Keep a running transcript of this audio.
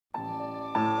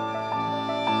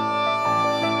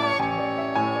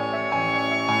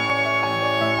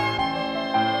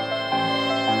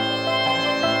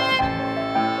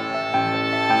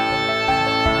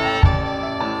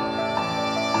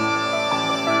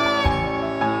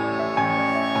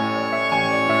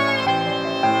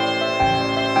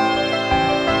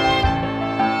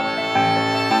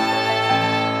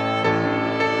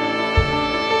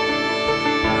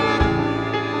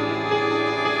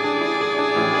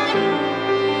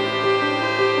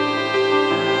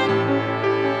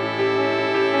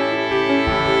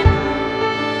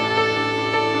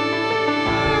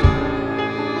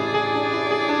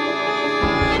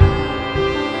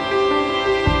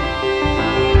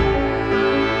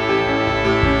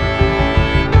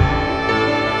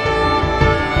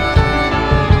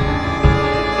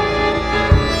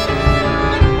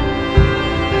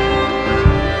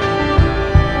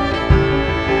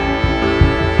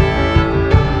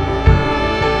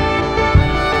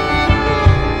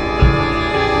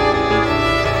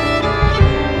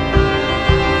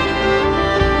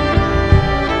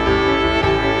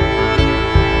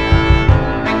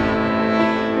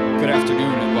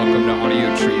welcome to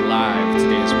Audiotree Live.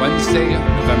 Today is Wednesday,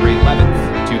 November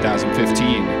 11th,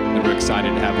 2015, and we're excited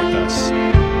to have with us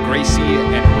Gracie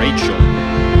and Rachel.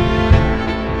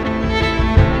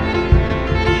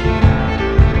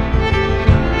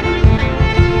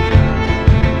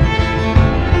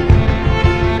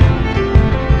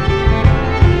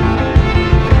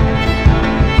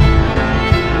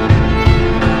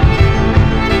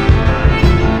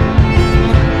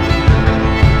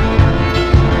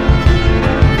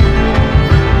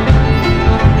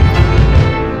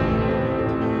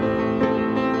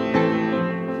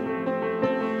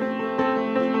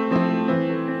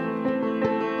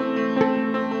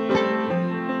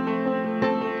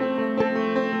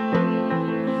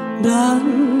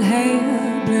 Blonde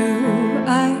hair, blue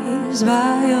eyes,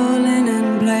 violin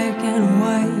in black and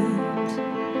white.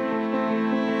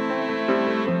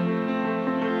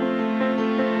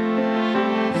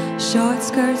 Short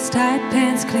skirts, tight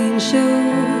pants, clean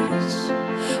shoes,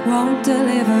 won't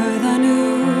deliver the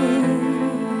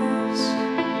news.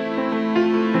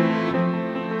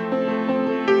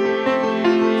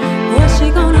 What's she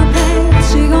gonna play?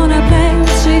 What's she gonna play?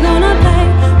 What's she gonna play?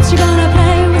 What's she gonna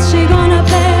play? What's she gonna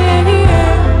play?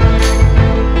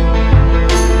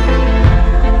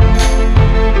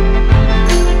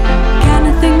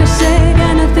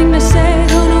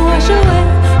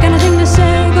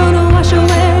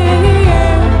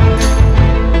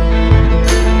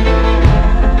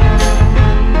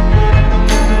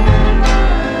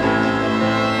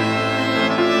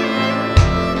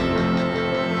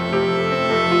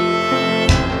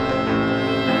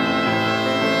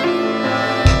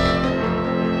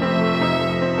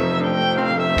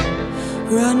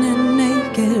 Running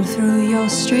naked through your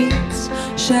streets,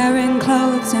 sharing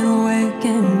clothes and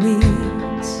waking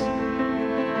weeds.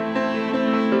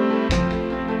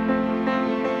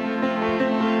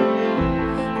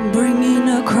 Bringing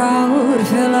a crowd,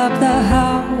 fill up the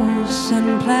house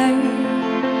and play.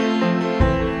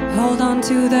 Hold on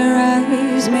to their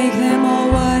eyes, make them all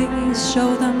wise,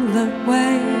 show them the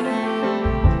way.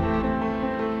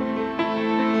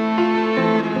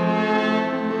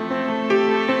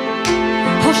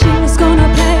 She was gonna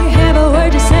play, have a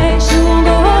word to say, she won't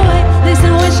go away.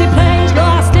 Listen when she plays,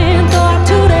 lost in thought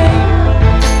today.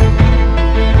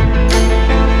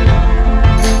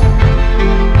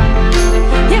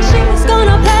 Yeah, she was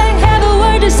gonna play, have a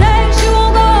word to say, she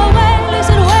won't go away.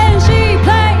 Listen when she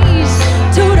plays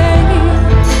today.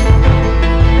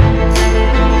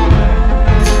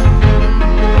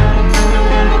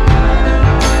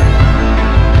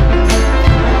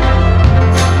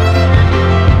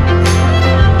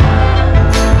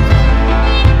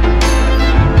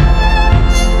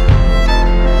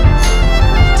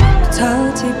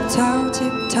 Tiptoe,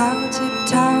 tiptoe,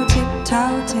 tiptoe,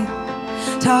 tiptoe,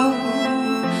 tiptoe.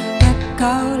 Let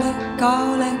go, let go,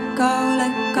 let go,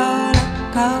 let go, let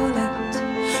go, let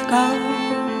go.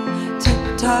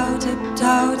 Tiptoe,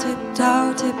 tiptoe,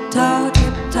 tiptoe, tiptoe,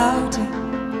 tiptoe,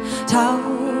 tiptoe.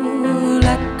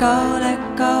 Let go, let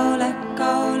go, let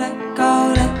go, let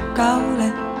go, let go,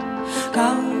 let go.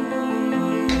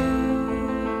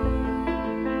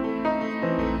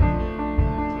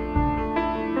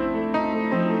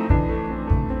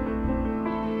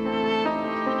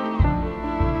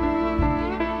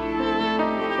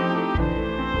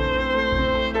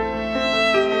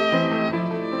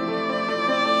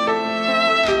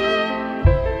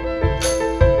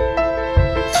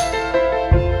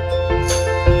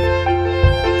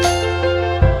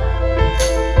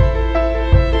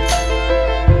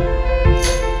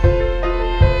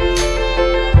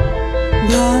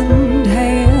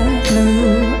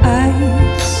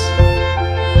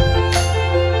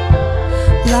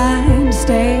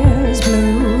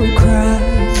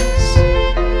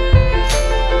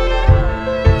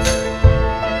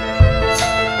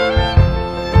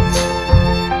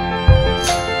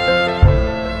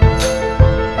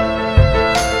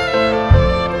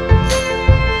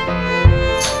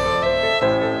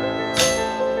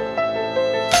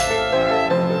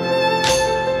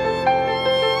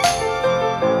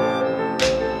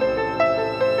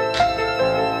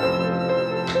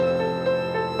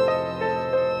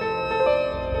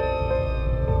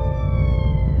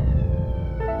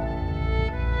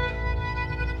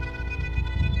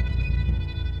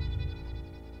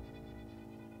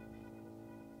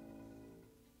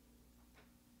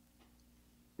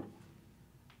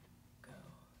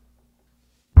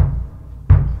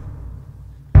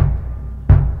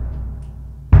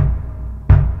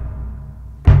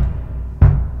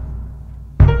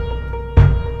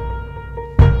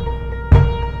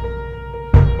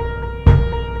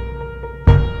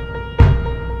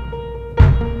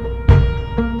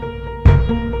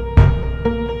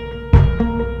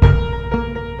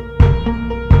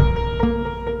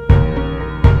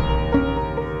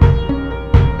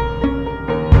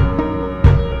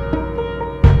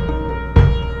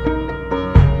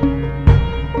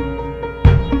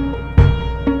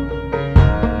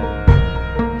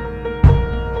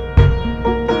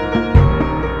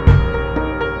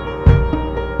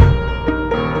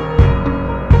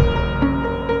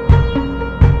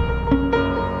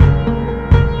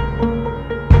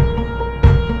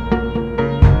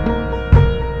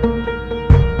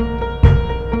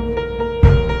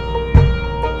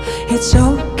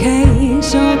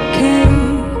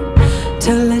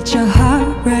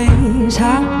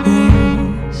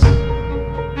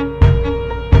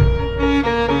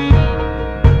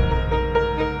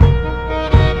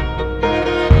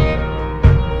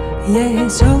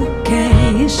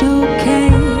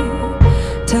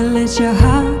 It's your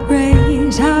heart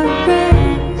race, heart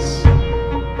race.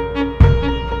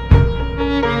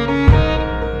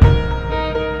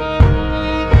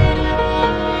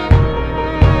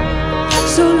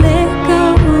 So let go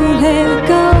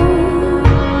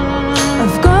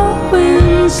of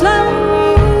going slow.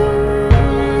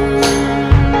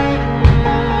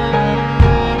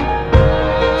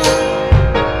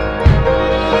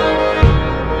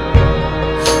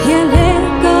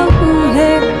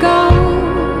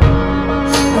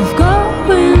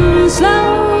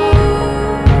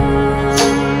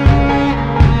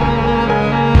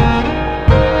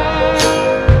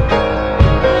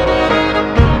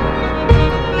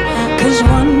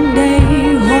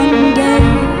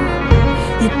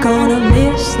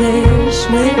 This,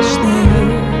 wish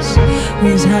this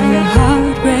was how your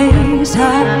heart raced,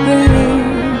 heart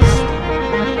raced.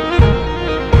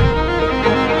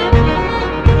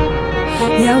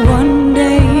 Yeah, one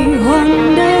day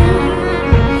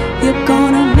you're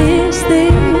gonna miss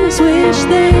this, wish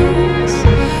this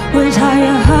was how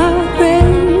your heart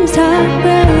raced, heart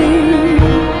raced.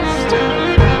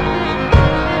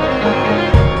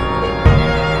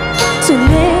 So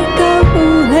let go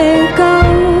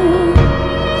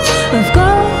of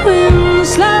going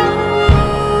slow.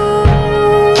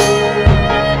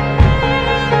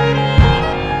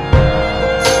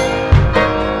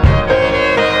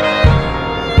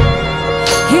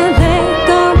 Yeah, let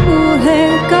go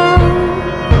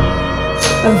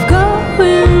of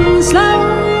going slow.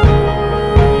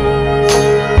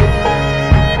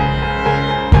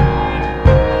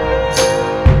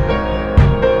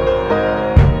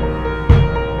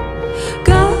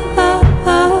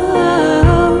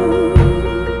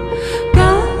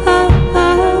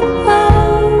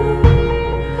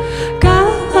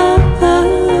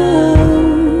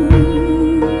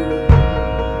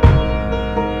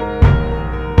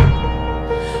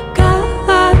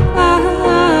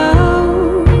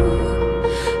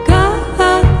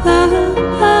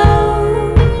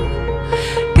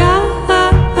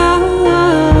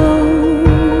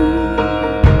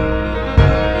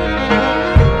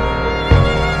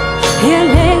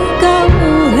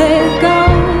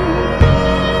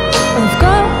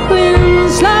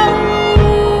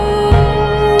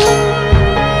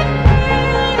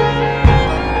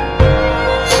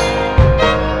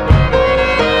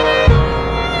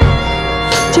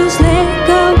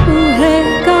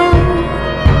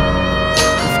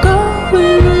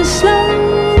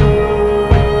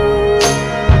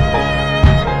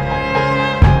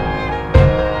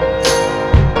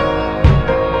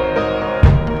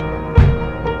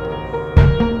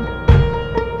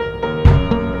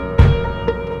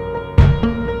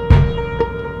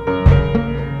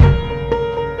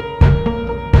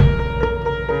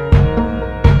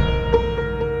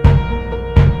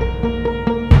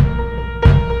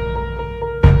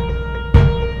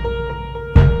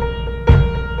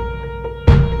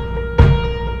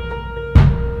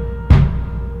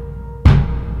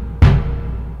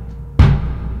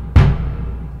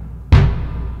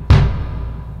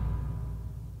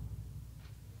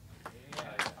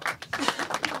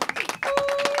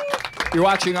 You're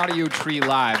watching Audiotree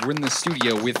Live. We're in the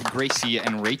studio with Gracie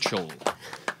and Rachel.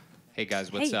 Hey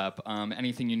guys, what's up?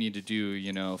 Anything you need to do,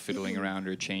 you know, fiddling around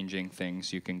or changing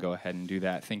things, you can go ahead and do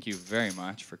that. Thank you very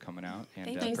much for coming out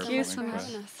and Thank you so much.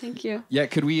 Thank you. Yeah,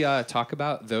 could we talk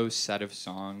about those set of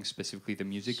songs, specifically the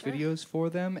music videos for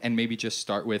them, and maybe just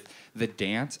start with the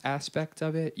dance aspect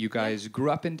of it? You guys grew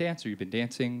up in dance, or you've been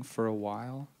dancing for a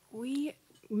while? We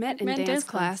met in dance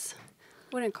class.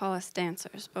 Wouldn't call us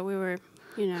dancers, but we were,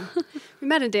 you know, we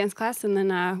met in dance class, and then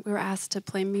we were asked to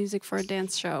play music for a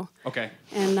dance show. Okay.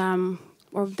 And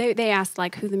or they asked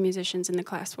like who the musicians in the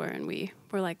class were, and we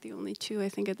were like the only two I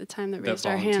think at the time that raised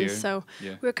our hands. So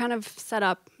we were kind of set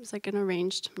up. It was like an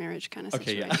arranged marriage kind of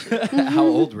situation. Yeah. How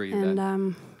old were you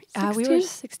then? And we were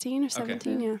 16 or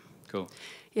 17. Okay. Yeah. Cool.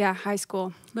 Yeah, high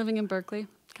school, living in Berkeley.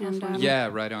 Yeah,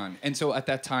 right on. And so at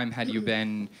that time, you'd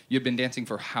been dancing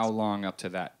for how long up to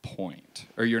that point?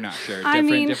 Or you're not sure?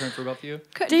 Different for both of you?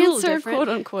 Dancer, quote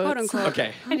unquote. Quote unquote.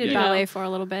 Okay. I did ballet for a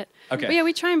little bit. Okay. But yeah,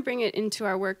 we try and bring it into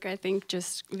our work, I think,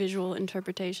 just visual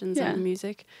interpretations of the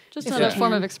music. Just another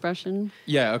form of expression.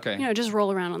 Yeah, okay. You know, just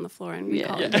roll around on the floor and we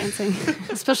call it dancing.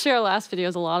 Especially our last video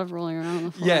is a lot of rolling around on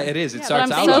the floor. Yeah, it is. It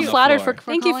starts out on the floor. I'm so flattered for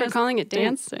Thank you for calling it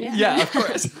dancing. Yeah, of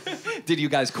course. Did you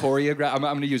guys choreograph? I'm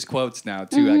going to use quotes now,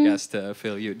 too, I guess, to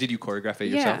fill you. Did you choreograph it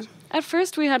yourselves? At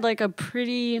first, we had like a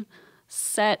pretty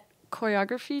set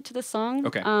choreography to the song.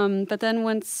 Okay. But then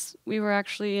once we were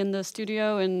actually in the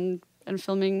studio and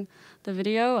filming the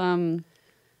video,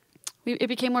 it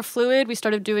became more fluid. We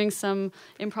started doing some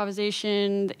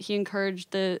improvisation. He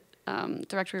encouraged the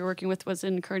director we were working with was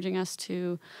encouraging us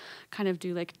to kind of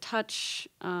do like touch,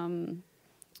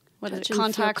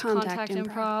 contact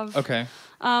improv. Okay.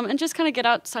 And just kind of get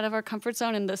outside of our comfort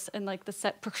zone and like the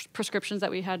set prescriptions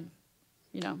that we had,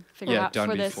 figured out done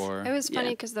for before. this. It was funny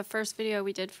because the first video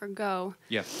we did for Go,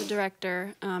 Yeah. the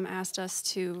director asked us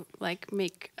to like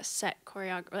make a set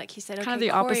choreography. Like he said, okay, Kind of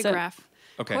the opposite.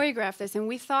 choreograph this, and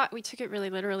we took it really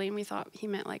literally, and we thought he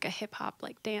meant like a hip hop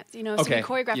like dance, so Okay. we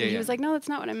choreographed. Yeah, and he yeah. was like, no, that's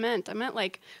not what I meant. I meant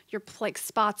like your like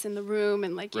spots in the room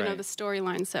and like you know Right. the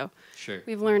storyline. So Sure.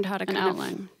 we've learned how to kind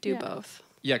outline. of do Yeah. both.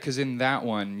 Yeah, because in that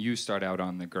one, you start out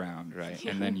on the ground, right?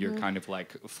 And then you're kind of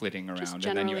like flitting around,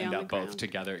 and then you generally end on up the both ground.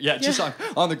 together. Yeah, just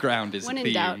on the ground is When the in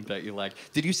theme doubt. that you like.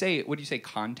 What do you say,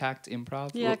 contact improv?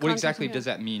 Yeah, What contact exactly improv. does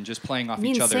that mean? Just playing off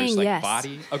Means each other's saying like yes.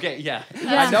 body? Okay, yeah.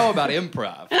 I know about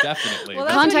improv, definitely. Well,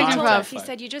 but that's what Contact he told improv. us. He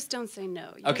said, you just don't say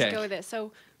no. You Okay. just go with it.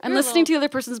 So And we were listening to a the other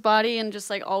person's body and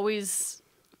just like always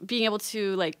being able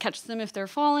to like catch them if they're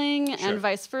falling Sure. and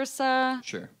vice versa.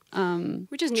 Sure.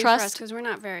 which is new for us trust. because we're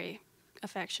not very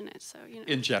affectionate. So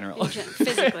In general.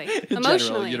 physically, In emotionally,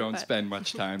 general, you don't but spend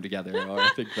much time together or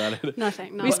think about it.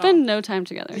 nothing. Not We at spend no time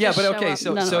together. Yeah, Just but show okay, up.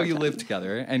 so None of so our you time. live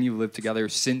together, and you live together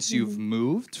since you've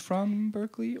moved from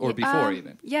Berkeley, or all. before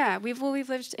even? Yeah, we've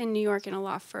lived in New York in a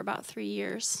loft for about 3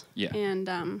 years. Yeah.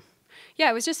 And yeah,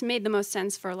 it was just made the most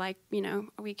sense for like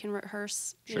we can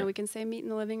rehearse. Sure. We can say meet in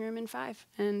the living room in 5,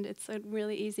 and it's a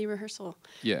really easy rehearsal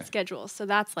Yeah. schedule. So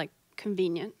that's like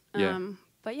convenient. Yeah.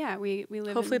 But yeah, we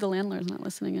live. Hopefully in, the landlord's not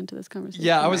listening into this conversation.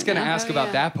 Yeah, I was right going to now. ask Oh, about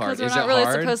yeah. that part. Because we're Is not it really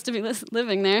hard? supposed to be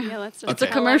living there. Yeah, let's just It's a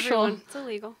tell commercial. everyone. It's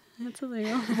illegal. It's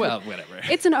illegal. Well, whatever.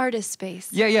 It's an artist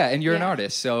space. Yeah, and you're an Yeah.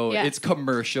 artist, so Yeah. it's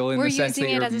commercial in We're the sense that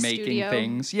using it you're as a making studio.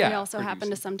 things. Yeah, We also happen to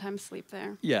producing. sometimes sleep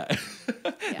there. Yeah.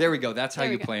 There we go. That's how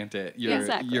There you we go. plant it. Yeah, You're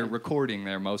exactly. you're recording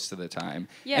there most of the time.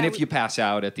 Yeah, and if we- you pass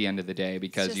out at the end of the day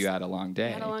because just- you had a long day.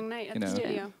 We had a long night at you the know.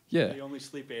 studio. Yeah. You only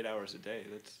sleep 8 hours a day.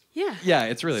 That's Yeah. Yeah,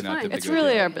 it's really It's not fine. the big It's of a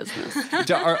really deal. our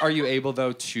business. Are you able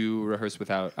though to rehearse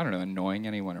without annoying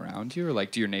anyone around you, or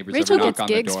like do your neighbors Rachel ever knock gets on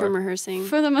the gigs door? from rehearsing.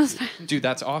 For the most part. Dude,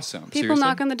 that's awesome. People Seriously?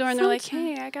 knock on the door and they're like,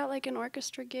 Sometimes. "Hey, I got like an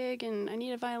orchestra gig and I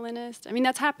need a violinist." I mean,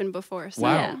 that's happened before. So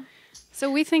Wow. Yeah. So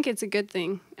we think it's a good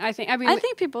thing. I think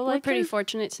people we're like pretty it.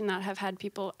 fortunate to not have had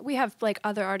people. We have like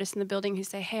other artists in the building who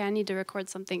say, "Hey, I need to record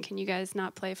something. Can you guys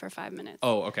not play for 5 minutes?"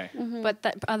 Oh, okay. But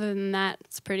other than that,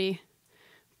 it's pretty.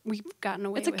 We've gotten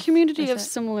away. It's a with community with of it.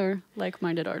 similar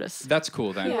like-minded artists. That's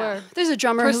cool then. Yeah. There's a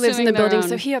drummer who lives in pursuing the their building, own-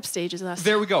 so he upstages us.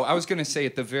 There we go. I was going to say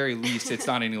at the very least, it's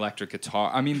not an electric guitar.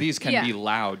 I mean, these can Yeah. be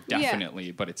loud, Yeah. definitely,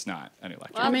 but it's not an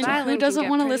electric Well, I mean, guitar. violin who can doesn't get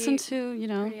want to pretty- listen to,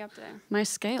 Pretty up there. my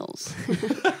scales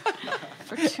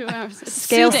for 2 hours? It's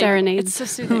Scale soothing. serenades.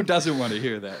 It's so Who soothing. doesn't want to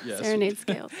hear that? Yes. Serenade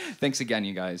scales. Thanks again,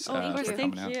 you guys. Oh, of course. for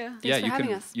Thank coming out. you. Yeah, Thanks for you having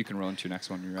can us. you can roll into your next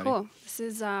one. You ready? Cool. This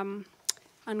is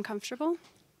uncomfortable.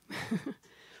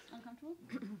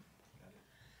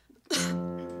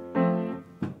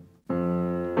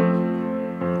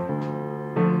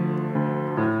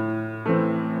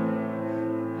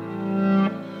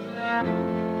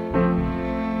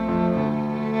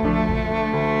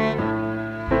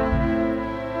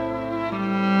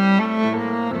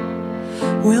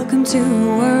 Welcome to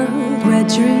a world where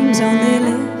dreams only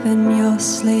live in your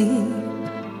sleep.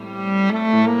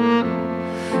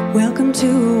 Welcome to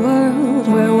a world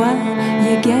where what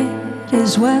you get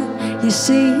is what you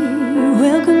see.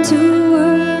 Welcome to a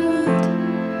world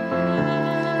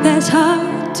that's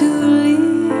hard to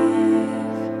leave.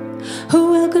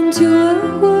 Welcome to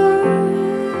a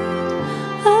world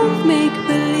of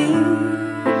make-believe.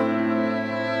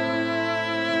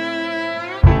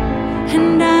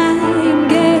 And I am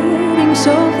getting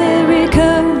so very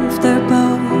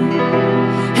comfortable,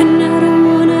 and I don't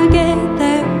wanna get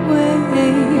that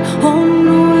way. Oh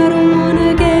no, I don't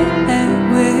wanna get that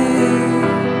way.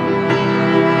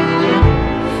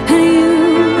 And you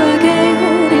are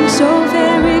getting so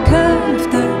very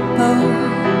comfortable,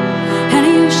 and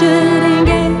you shouldn't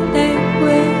get that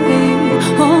way.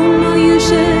 Oh no, you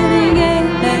shouldn't get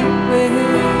that way.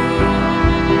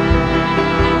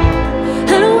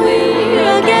 And we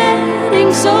are getting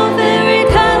so very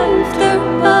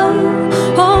comfortable.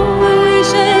 Oh, we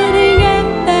shouldn't get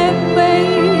that way.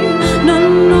 No,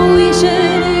 no, we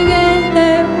shouldn't get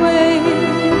that way.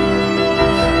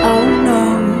 Oh no.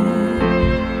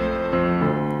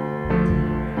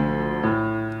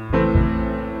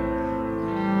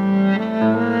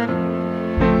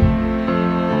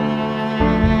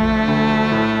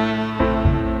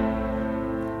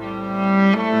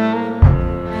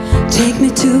 Take me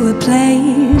to a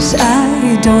place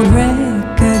I don't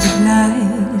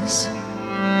recognize.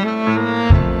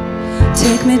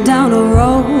 Take me down a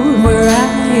road where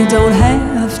I don't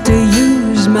have enough to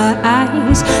use my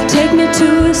eyes. Take me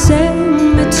to a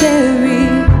cemetery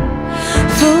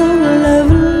full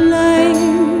of life.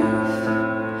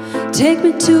 Take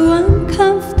me to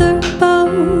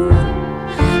uncomfortable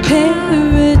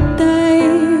paradise.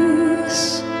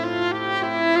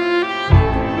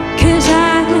 'Cause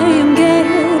I am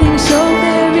getting so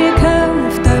very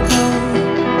comfortable,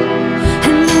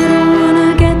 and I don't wanna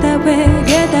get that way,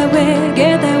 get that way,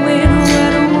 get that way. No, I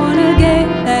don't wanna get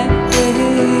that way.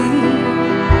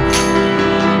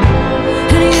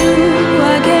 And you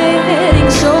are getting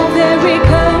so very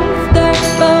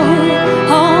comfortable.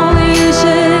 Oh, you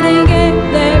shouldn't get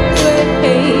that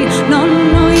way. No,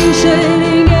 no, you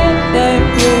shouldn't get that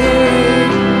way.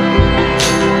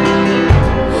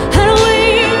 And we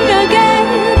are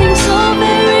getting so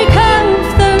very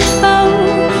comfortable.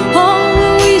 Oh,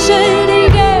 we shouldn't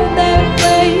get that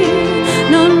way.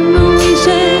 No, no, we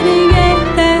shouldn't get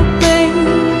that way.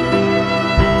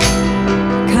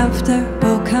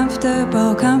 Comfortable,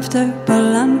 comfortable, comfortable,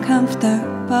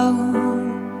 uncomfortable.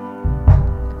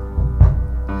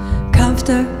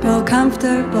 Comfortable,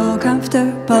 comfortable,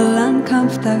 comfortable,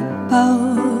 uncomfortable.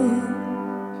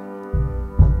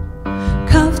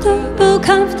 Comfortable,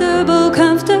 comfortable,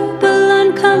 comfortable,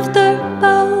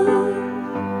 uncomfortable.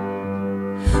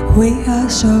 We are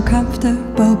so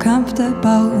comfortable,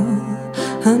 comfortable,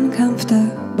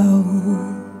 uncomfortable.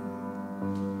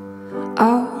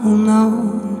 Oh no.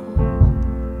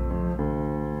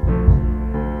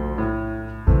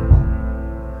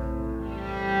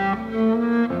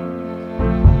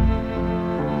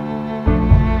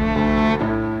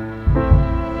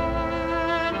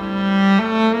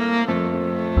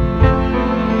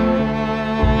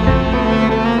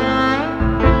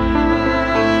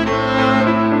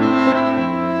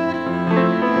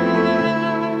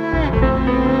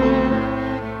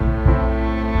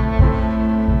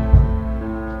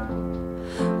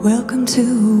 Welcome to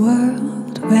a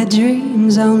world where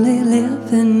dreams only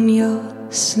live in your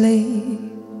sleep.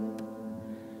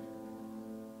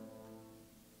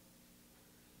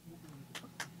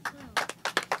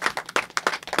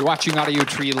 You're watching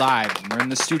Audiotree Live, and we're in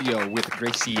the studio with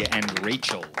Gracie and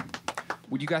Rachel.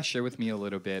 Would you guys share with me a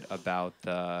little bit about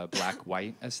the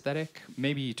black-white aesthetic?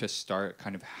 Maybe to start,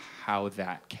 kind of how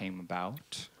that came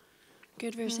about.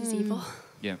 Good versus evil.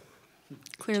 Yeah.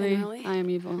 Clearly, Generally. I am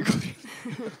evil.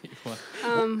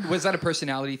 Was that a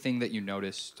personality thing that you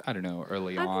noticed, I don't know,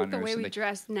 early I on think the or way something? we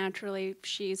dress naturally,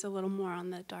 she's a little more on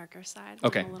the darker side.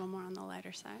 Okay. I'm a little more on the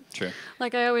lighter side. Sure.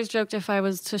 Like I always joked, if I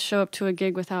was to show up to a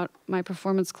gig without my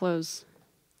performance clothes,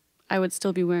 I would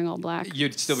still be wearing all black.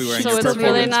 You'd still be wearing So your it's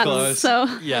performance really not clothes. so,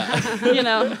 Yeah. you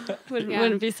know, Yeah.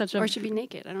 wouldn't be such a... Or she'd be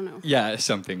naked. I don't know. Yeah,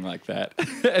 something like that.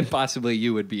 And possibly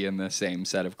you would be in the same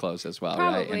set of clothes as well,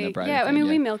 right? In Probably. the bride Yeah, I thing, mean,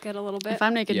 we milk it a little bit. If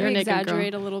I'm naked, Yeah. you're we naked, girl.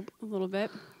 exaggerate a little bit,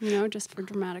 you know, just for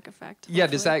dramatic effect. Yeah,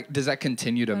 hopefully. does that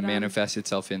continue to But, manifest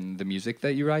itself in the music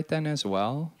that you write then as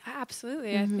well?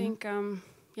 Absolutely. I think,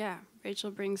 yeah,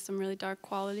 Rachel brings some really dark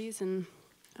qualities, and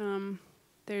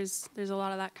there's a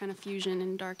lot of that kind of fusion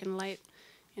in dark and light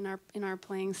in our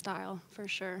playing style for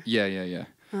sure. Yeah. Yeah.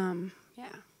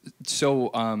 So,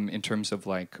 in terms of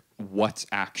like what's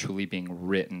actually being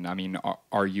written, I mean,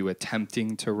 are you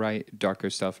attempting to write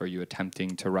darker stuff? Are you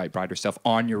attempting to write brighter stuff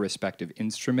on your respective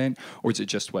instrument, or is it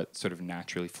just what sort of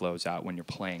naturally flows out when you're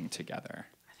playing together?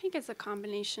 I think it's a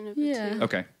combination of Yeah. the two.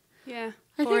 Okay. Yeah.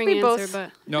 I think Boring we answer, both-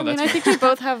 but No, I mean, that's I think we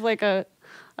both have like a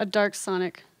dark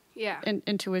sonic yeah.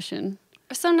 intuition.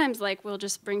 Or sometimes like we'll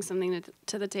just bring something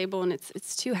to the table and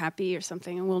it's too happy or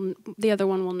something, and the other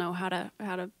one will know how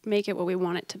to make it what we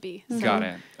want it to be. So, Got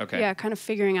it. Okay. Yeah, kind of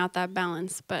figuring out that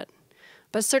balance, but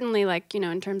certainly like, you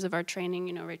know, in terms of our training,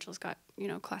 you know, Rachel's got, you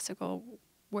know, classical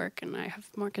work and I have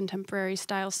more contemporary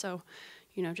style, so,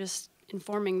 you know, just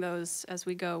informing those as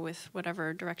we go with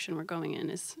whatever direction we're going in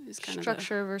is kind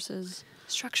Structure versus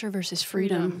of structure versus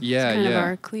freedom. Yeah, it's kind of yeah.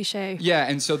 our cliche. Yeah,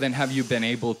 and so then have you been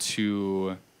able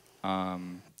to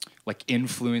like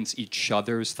influence each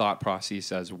other's thought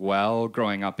process as well?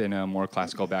 Growing up in a more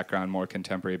classical background, more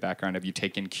contemporary background, have you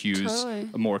taken cues Totally.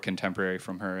 more contemporary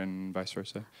from her and vice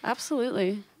versa?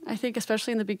 Absolutely. I think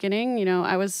especially in the beginning, you know,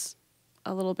 I was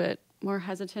a little bit more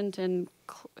hesitant and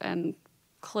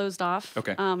closed off.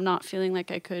 Okay. Not feeling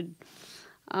like I could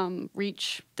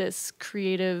reach this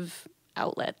creative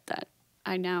outlet that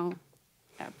I now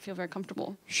feel very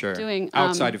comfortable doing.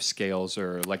 Outside of scales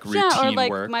or like routine yeah, or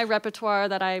like work. my repertoire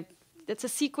that it's a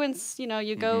sequence, you know,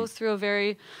 you go through a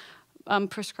very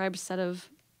prescribed set of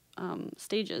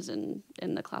stages in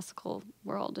the classical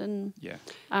world. And Yeah.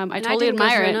 I And totally didn't go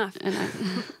admire through it. enough.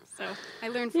 And So I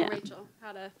learned from Yeah. Rachel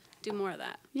how to do more of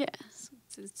that. yes.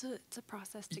 it's a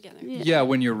process together. Yeah,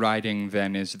 when you're writing,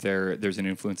 then there's an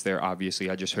influence there. Obviously,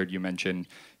 I just heard you mention,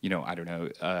 I don't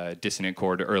know, dissonant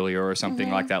chord earlier or something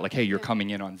like that. Like, hey, you're coming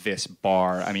in on this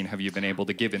bar. I mean, have you been able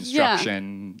to give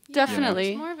instruction? Yeah, definitely.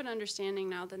 There's more of an understanding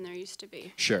now than there used to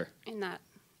be. Sure. In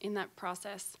that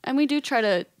process. And we do try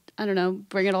to, I don't know,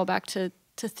 bring it all back to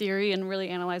theory and really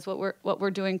analyze what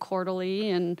we're doing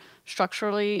chordally and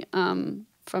structurally from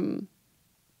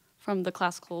the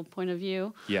classical point of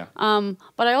view. Yeah.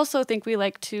 But I also think we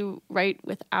like to write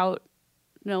without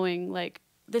knowing, like,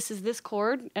 this is this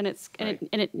chord and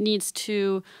it needs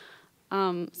to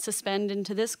suspend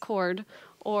into this chord,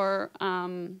 or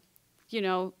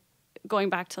going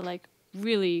back to like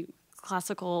really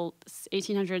classical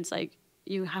 1800s, like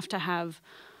you have to have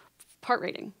part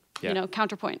rating,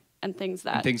 counterpoint and things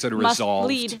that are must resolved.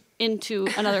 lead into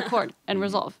another chord and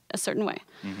resolve a certain way.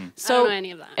 So I don't know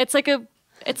any of that. it's like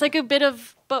a bit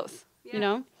of both,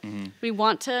 Yeah. We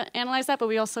want to analyze that, but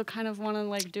we also kind of want to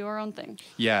like do our own thing.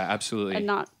 Yeah, absolutely. And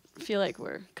not feel like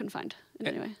we're confined in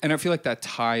any way. And I feel like that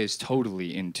ties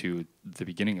totally into the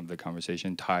beginning of the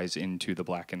conversation, ties into the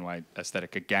black and white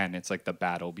aesthetic. Again, it's like the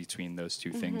battle between those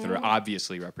two things that are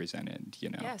obviously represented,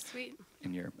 Yeah, sweet.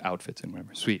 in your outfits and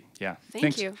whatever. Sweet, yeah. Thank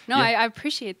Thanks. you. No, Yeah. I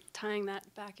appreciate tying that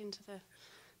back into the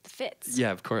fits.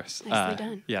 Yeah, of course. Nicely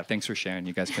done. Yeah, thanks for sharing.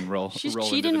 You guys can roll. She's roll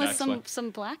cheating into the with next one.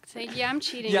 some black. Yeah, I'm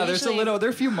cheating. Yeah, there are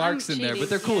a few marks I'm in there, but cheating,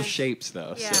 they're cool yeah. shapes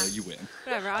though, Yeah. so you win.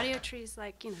 Whatever. Audiotree's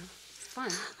like, it's fun.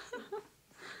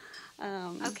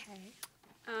 Okay.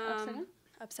 Upside down?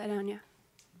 Upside down, yeah.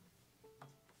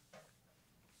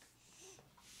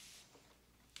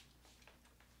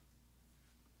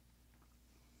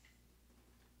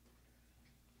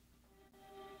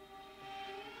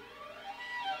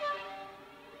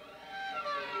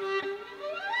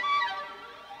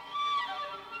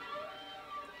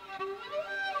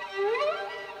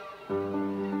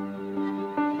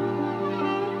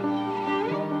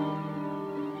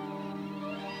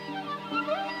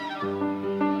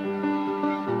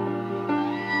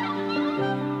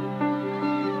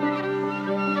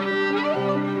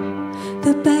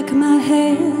 The back of my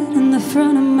head and the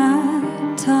front of my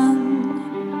tongue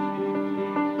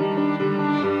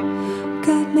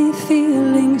got me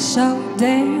feeling so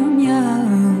damn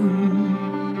young,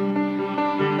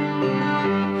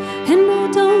 and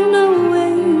I don't know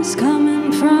where it's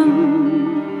coming from.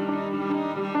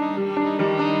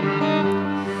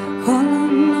 All I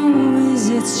know is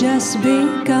it's just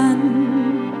begun.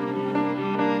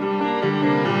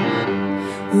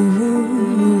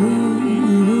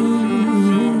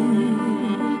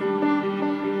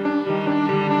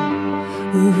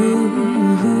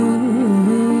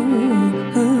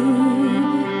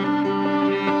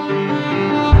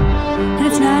 And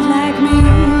it's not like me,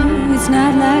 it's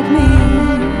not like me.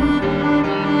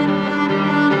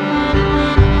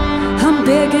 I'm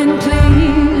begging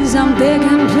please, I'm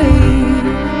begging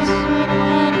please.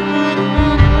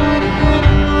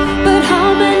 But how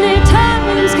many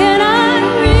times can I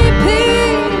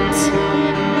repeat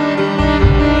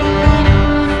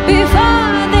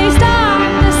before they start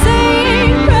to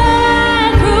sing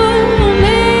right through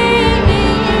me?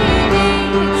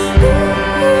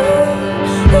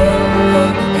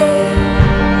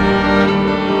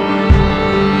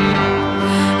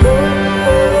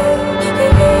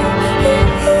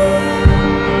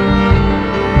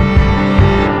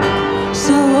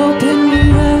 So open me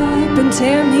up and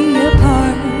tear me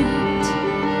apart,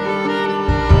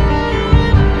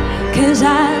 'cause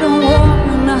I don't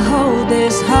wanna hold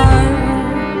this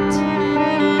heart.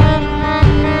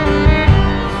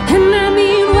 And I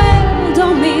mean well,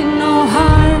 don't mean no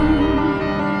harm,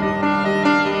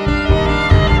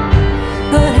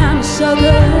 but I'm so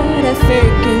good at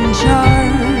faking charm.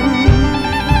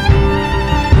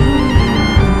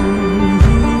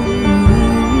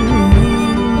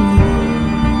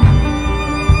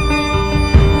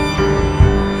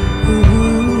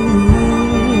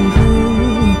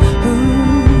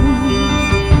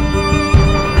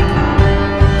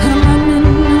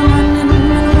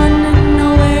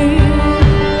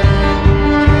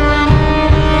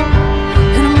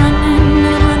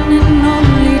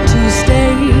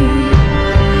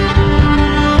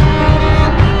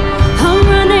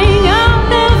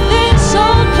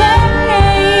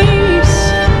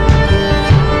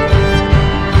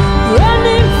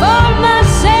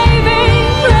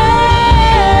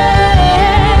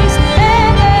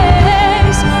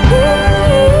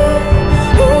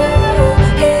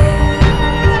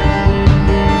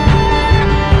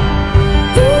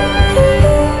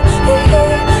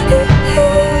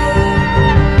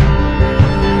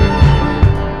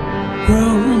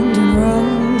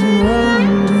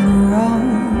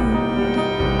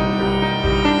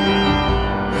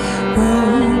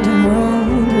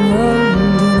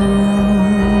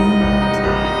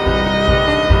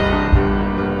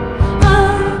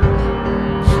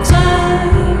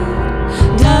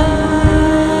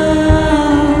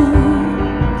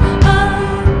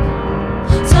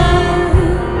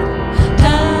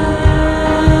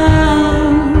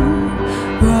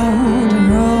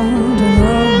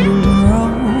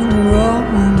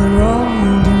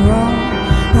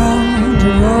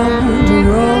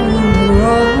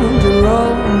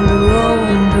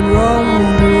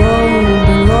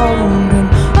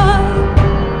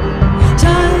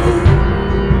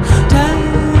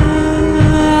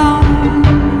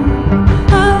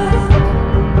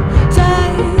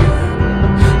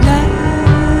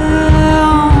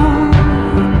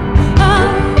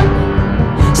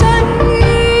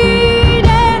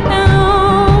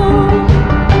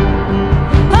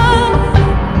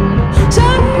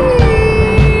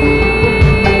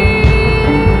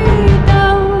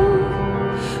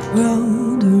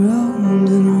 round and round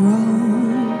and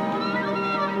round,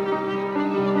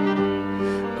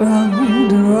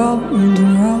 round and round and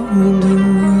round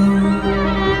and round.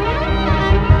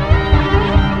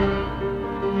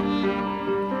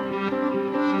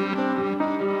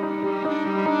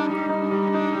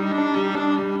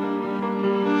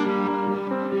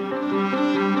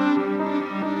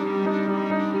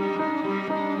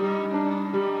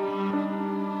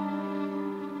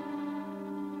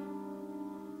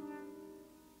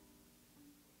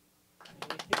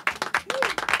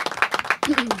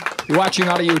 You're watching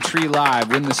Audiotree Live.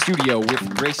 We're in the studio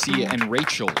with Gracie and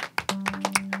Rachel.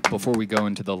 Before we go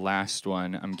into the last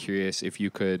one, I'm curious if you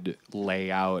could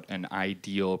lay out an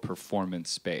ideal performance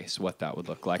space, what that would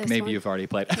look like. This Maybe one? you've already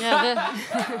played. Yeah,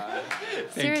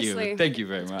 Thank Seriously. you. Thank you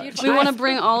very much. beautiful. we want to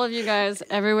bring all of you guys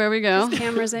everywhere we go.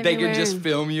 Cameras They everywhere. can just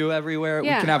film you everywhere.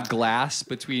 Yeah. We can have glass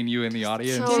between you and the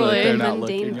audience so Totally. that they're not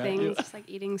mundane looking at things, you. just like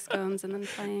eating scones and then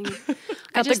playing.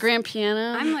 Got the grand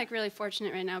piano. I'm like really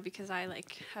fortunate right now because I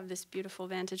like have this beautiful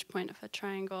vantage point of a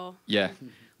triangle Yeah.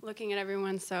 looking at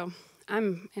everyone. So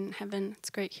I'm in heaven. It's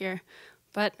great here.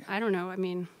 But I don't know. I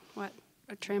mean, what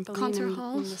a trampoline. Concert in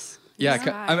halls? this Yeah.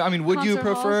 sky. I mean, would you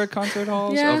Concert prefer halls? concert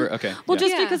halls Yeah. over? Okay. Well, yeah.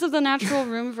 just Yeah. because of the natural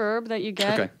room verb that you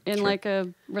get Okay, in sure. like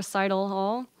a recital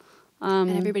hall.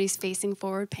 And everybody's facing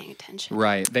forward, paying attention.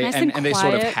 Right. They Nice and, and they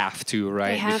sort of quiet. have to,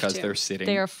 right? They have because to. they're sitting.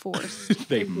 They are forced.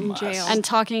 They in must. jail. And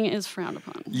talking is frowned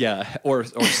upon. Yeah, or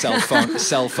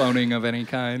cell phoning of any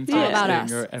kind. It's all about texting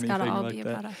us. Or It's anything got to all like be that.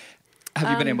 about us. Have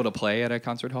you been able to play at a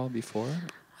concert hall before?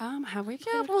 Have we?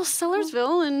 Yeah, well,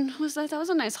 Sellersville and that was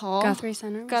a nice hall. Guthrie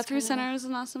Center. was Guthrie kinda- Center is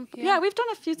an awesome. Yeah. Yeah, we've done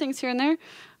a few things here and there,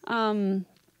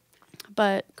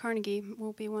 but Carnegie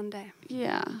will be one day.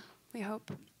 yeah, We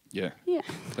hope. Yeah. yeah.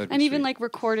 That'd be And even sweet. like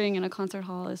recording in a concert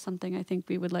hall is something I think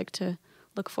we would like to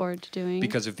look forward to doing.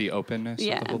 Because of the openness of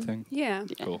Yeah. the whole thing? Yeah.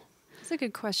 Cool. It's a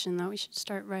good question, though. We should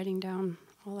start writing down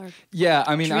all our. Yeah,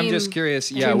 I mean, I'm just Dream-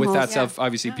 curious. Yeah, dream with that halls. stuff, Yeah.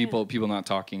 obviously, Oh, yeah. people not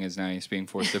talking is nice. Being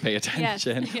forced to pay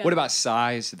attention. yeah. What about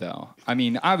size, though? I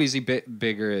mean, obviously,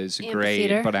 bigger is great,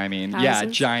 Amphitheater. but I mean, yeah,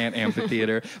 Thousands. giant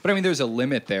amphitheater. But I mean, there's a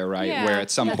limit there, right? Yeah, Where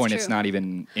at some that's point it's true. not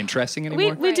even interesting we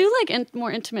anymore. we do like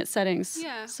more intimate settings,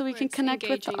 Yeah, so we where can it's connect with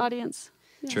the engaging. audience.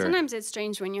 Sure. Sometimes it's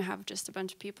strange when you have just a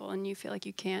bunch of people and you feel like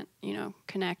you can't,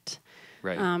 connect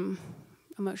Right.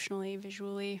 emotionally,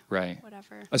 visually, Right.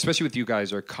 whatever. Especially with you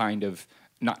guys are kind of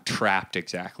not trapped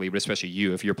exactly, but especially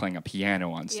you, if you're playing a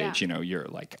piano on stage, Yeah. you're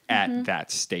like at that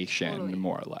station Totally.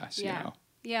 more or less, Yeah. you know.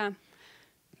 Yeah.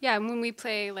 Yeah, and when we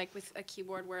play like with a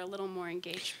keyboard, we're a little more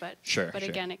engaged, but Sure, but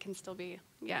sure. again, it can still be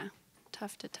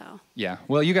tough to tell. Yeah.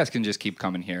 Well, you guys can just keep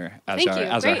coming here as Thank our you.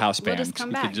 as our Great. house We'll band. just come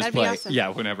We back. can just That'd be play. awesome. Yeah,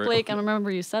 whenever. Blake, I remember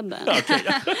you said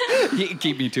that.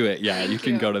 Keep me to it. Yeah, you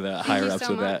can you. go to the higher you ups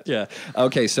so with that. much. Yeah.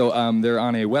 Okay, so they're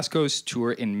on a West Coast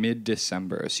tour in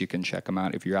mid-December, so you can check them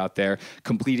out if you're out there.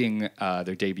 Completing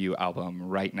their debut album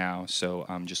right now, so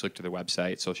just look to their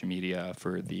website, social media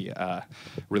for the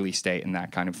release date and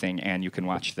that kind of thing, and you can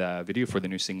watch the video for the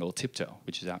new single "Tiptoe,"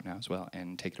 which is out now as well.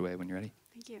 And take it away when you're ready.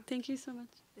 Thank you. Thank you so much.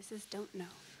 This is Don't Know.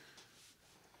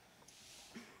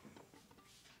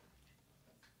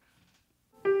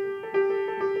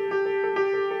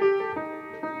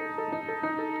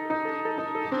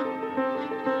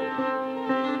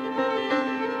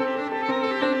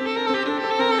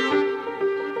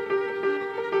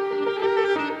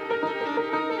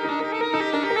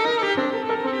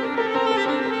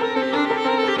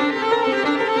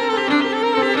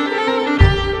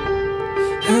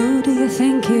 Who do you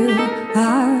think you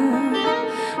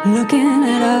are, looking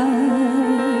at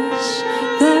us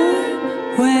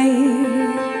that way?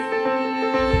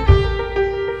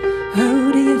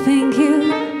 Who do you think you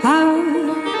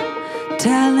are,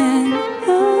 telling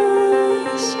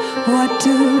us what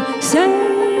to say?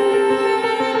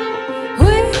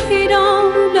 We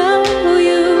don't know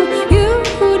you, you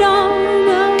don't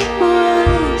know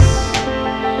us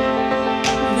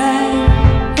that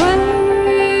way.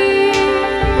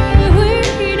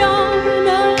 We don't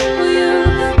know you,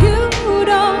 you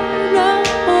don't know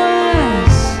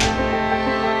us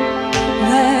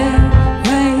that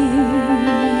way.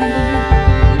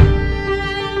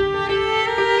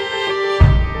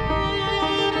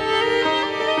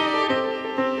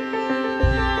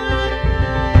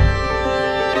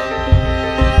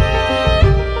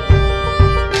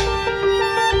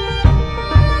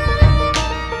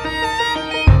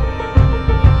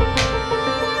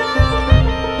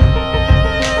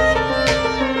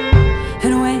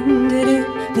 And when did it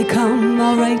become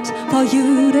alright for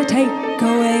you to take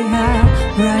away our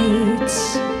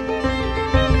rights?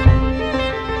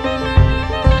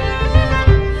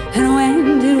 And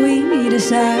when did we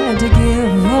decide to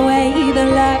give away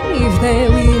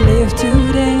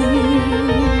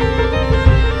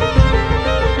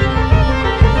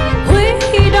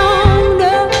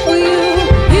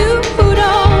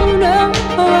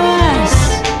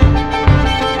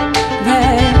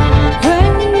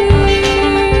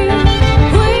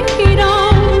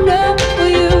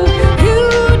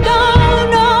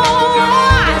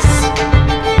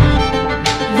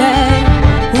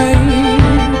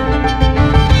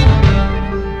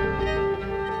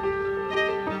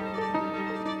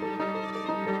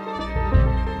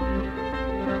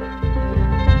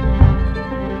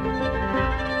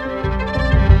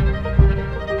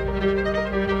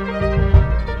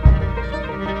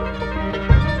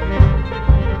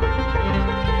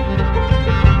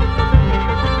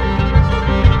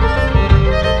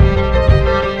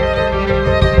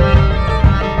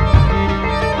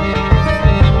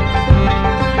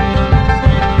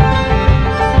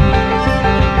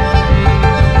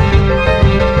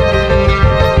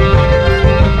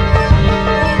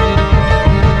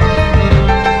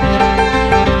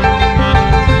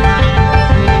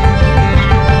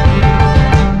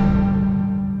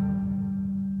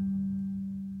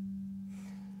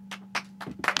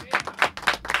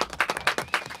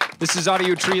This is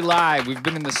Audiotree Live. We've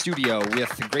been in the studio with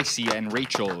Gracie and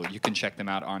Rachel. You can check them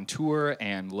out on tour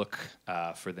and look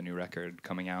for the new record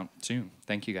coming out soon.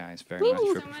 Thank you guys very much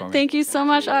for performing. Thank you so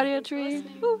much,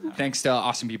 Audiotree. Thanks to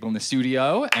awesome people in the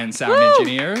studio and sound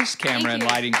engineers, camera and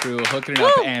lighting crew, hooking it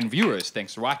up, and viewers.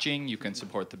 Thanks for watching. You can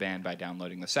support the band by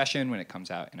downloading the session when it comes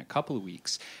out in a couple of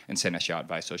weeks and send us out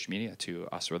via social media to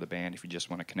us or the band if you just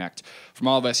want to connect. From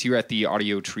all of us here at the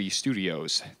Audiotree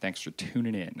Studios, thanks for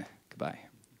tuning in. Goodbye.